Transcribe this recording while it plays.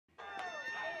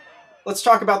Let's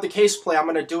talk about the case play. I'm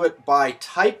going to do it by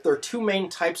type. There are two main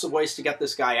types of ways to get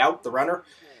this guy out, the runner,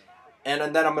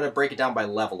 and then I'm going to break it down by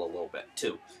level a little bit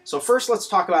too. So first let's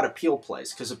talk about appeal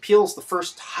plays, because appeal is the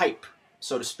first type,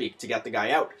 so to speak, to get the guy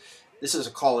out. This is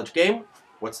a college game.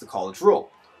 What's the college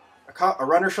rule? A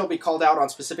runner shall be called out on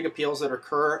specific appeals that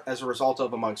occur as a result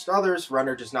of, amongst others,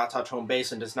 runner does not touch home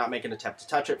base and does not make an attempt to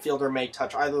touch it. Fielder may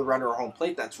touch either the runner or home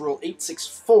plate. That's Rule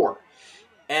 864.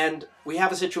 And we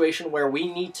have a situation where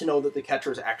we need to know that the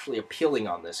catcher is actually appealing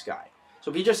on this guy.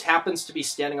 So if he just happens to be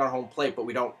standing on home plate, but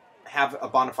we don't have a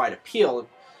bona fide appeal,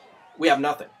 we have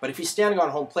nothing. But if he's standing on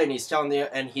home plate and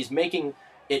he's he's making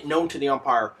it known to the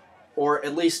umpire, or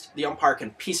at least the umpire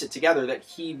can piece it together that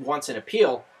he wants an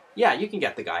appeal, yeah, you can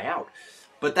get the guy out.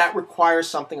 But that requires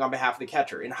something on behalf of the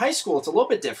catcher. In high school, it's a little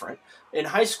bit different. In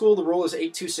high school, the rule is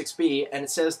 826B, and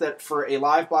it says that for a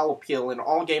live ball appeal, in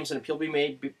all games, an appeal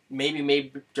may be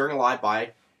made during a live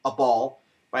by a ball,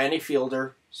 by any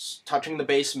fielder, touching the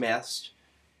base missed.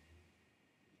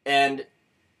 And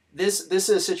this is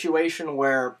a situation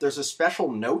where there's a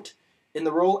special note in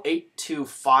the rule.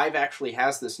 825 actually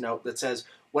has this note that says,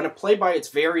 when a play by its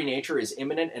very nature is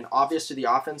imminent and obvious to the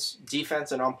offense,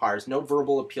 defense, and umpires, no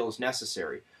verbal appeal is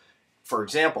necessary. For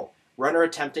example, runner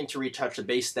attempting to retouch the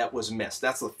base that was missed.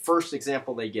 That's the first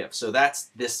example they give. So that's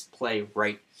this play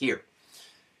right here.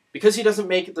 Because he doesn't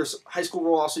make it, there's high school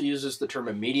rule also uses the term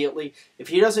immediately. If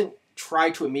he doesn't try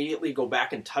to immediately go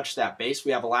back and touch that base,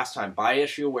 we have a last time by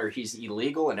issue where he's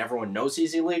illegal and everyone knows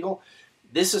he's illegal.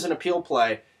 This is an appeal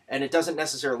play, and it doesn't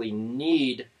necessarily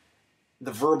need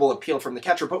the verbal appeal from the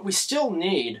catcher, but we still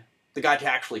need the guy to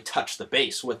actually touch the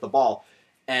base with the ball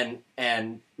and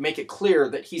make it clear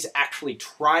that he's actually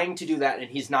trying to do that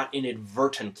and he's not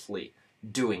inadvertently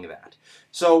doing that.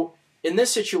 So in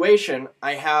this situation,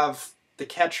 I have the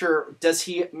catcher, does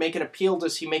he make an appeal?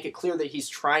 Does he make it clear that he's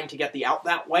trying to get the out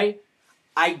that way?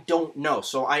 I don't know.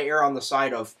 So I err on the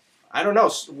side of, I don't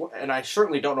know, and I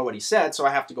certainly don't know what he said, so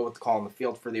I have to go with the call on the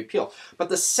field for the appeal. But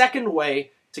the second way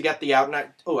to get the out, and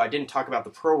I didn't talk about the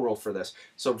pro rule for this.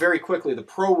 So very quickly, the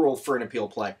pro rule for an appeal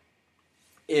play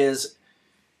is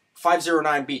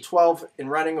 509B12. In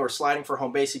running or sliding for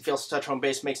home base, he fails to touch home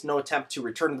base, makes no attempt to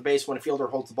return to the base when a fielder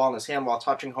holds the ball in his hand while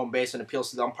touching home base and appeals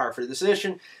to the umpire for the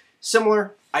decision.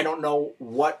 Similar, I don't know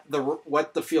what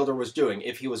the fielder was doing,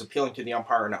 if he was appealing to the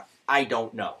umpire or not. I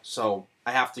don't know. So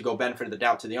I have to go benefit of the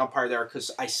doubt to the umpire there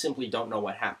because I simply don't know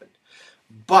what happened.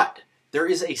 But there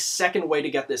is a second way to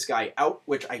get this guy out,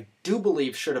 which I do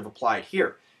believe should have applied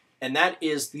here, and that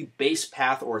is the base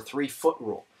path or 3-foot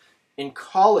rule. In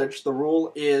college, the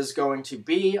rule is going to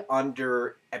be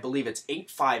under, I believe it's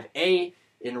 85A,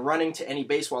 in running to any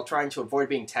base while trying to avoid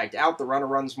being tagged out, the runner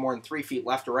runs more than 3 feet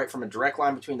left or right from a direct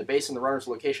line between the base and the runner's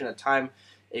location at the time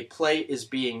a play is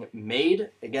being made.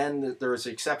 Again, there is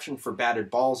an exception for batted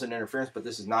balls and interference, but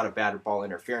this is not a batted ball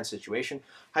interference situation.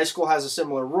 High school has a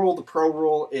similar rule. The pro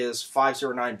rule is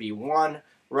 509B1.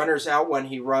 Runner's out when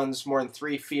he runs more than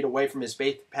 3 feet away from his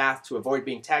base path to avoid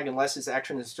being tagged unless his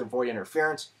action is to avoid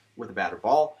interference with a batted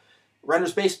ball.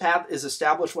 Runner's base path is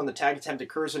established when the tag attempt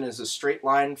occurs and is a straight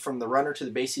line from the runner to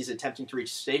the base he's attempting to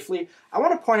reach safely. I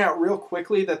want to point out real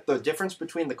quickly that the difference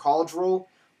between the college rule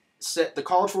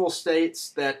states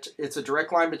that it's a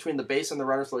direct line between the base and the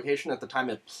runner's location at the time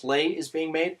a play is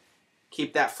being made.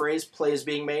 Keep that phrase, play is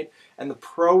being made. And the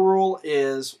pro rule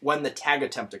is when the tag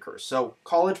attempt occurs. So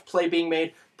college, play being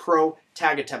made, pro,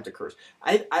 tag attempt occurs.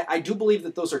 I do believe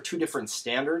that those are two different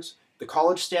standards. The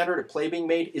college standard, a play being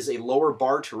made, is a lower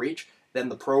bar to reach than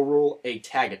the pro rule, a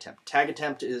tag attempt. Tag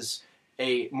attempt is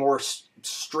a more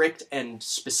strict and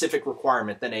specific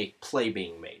requirement than a play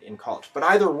being made in college. But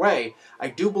either way, I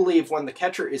do believe when the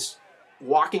catcher is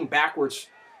walking backwards,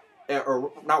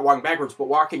 or not walking backwards, but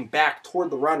walking back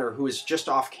toward the runner who is just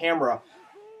off camera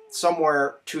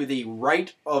somewhere to the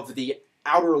right of the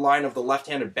outer line of the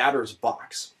left-handed batter's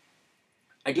box,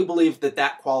 I do believe that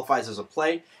that qualifies as a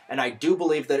play, and I do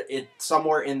believe that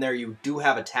somewhere in there you do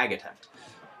have a tag attempt.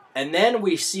 And then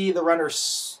we see the runner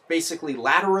basically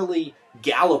laterally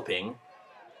galloping,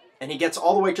 and he gets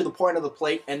all the way to the point of the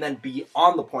plate and then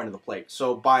beyond the point of the plate.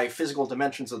 So by physical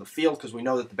dimensions of the field, because we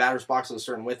know that the batter's box is a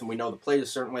certain width and we know the plate is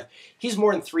a certain width, he's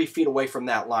more than 3 feet away from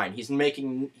that line. He's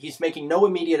making no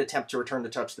immediate attempt to return to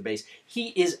touch the base. He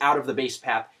is out of the base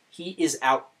path. He is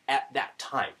out at that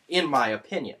time, in my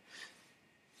opinion.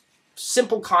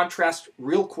 Simple contrast,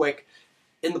 real quick.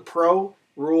 In the pro,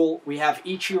 rule, we have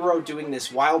Ichiro doing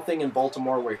this wild thing in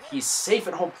Baltimore where he's safe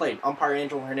at home plate. Umpire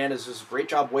Angel Hernandez does a great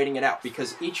job waiting it out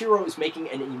because Ichiro is making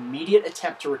an immediate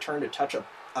attempt to return to touch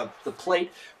the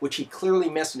plate, which he clearly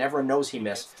missed and everyone knows he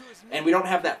missed. And we don't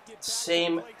have that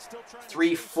same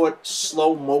 3-foot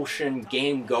slow motion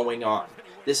game going on.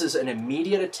 This is an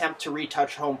immediate attempt to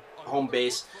retouch home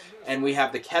base, and we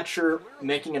have the catcher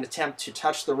making an attempt to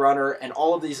touch the runner, and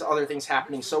all of these other things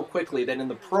happening so quickly that in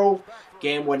the pro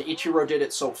game, when Ichiro did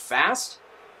it so fast,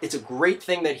 it's a great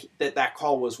thing that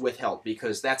call was withheld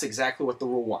because that's exactly what the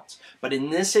rule wants. But in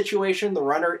this situation, the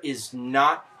runner is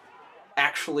not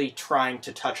actually trying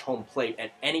to touch home plate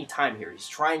at any time here. He's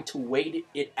trying to wait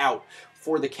it out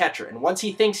for the catcher. And once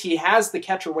he thinks he has the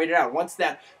catcher waited out, once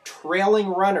that trailing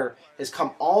runner has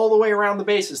come all the way around the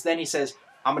bases, then he says,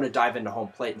 I'm going to dive into home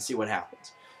plate and see what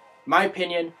happens. In my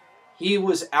opinion, he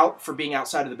was out for being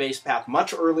outside of the base path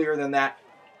much earlier than that.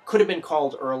 Could have been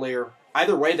called earlier.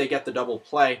 Either way, they get the double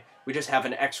play. We just have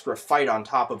an extra fight on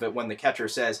top of it when the catcher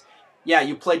says, yeah,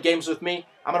 you played games with me,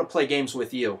 I'm going to play games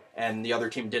with you. And the other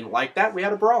team didn't like that. We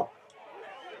had a brawl.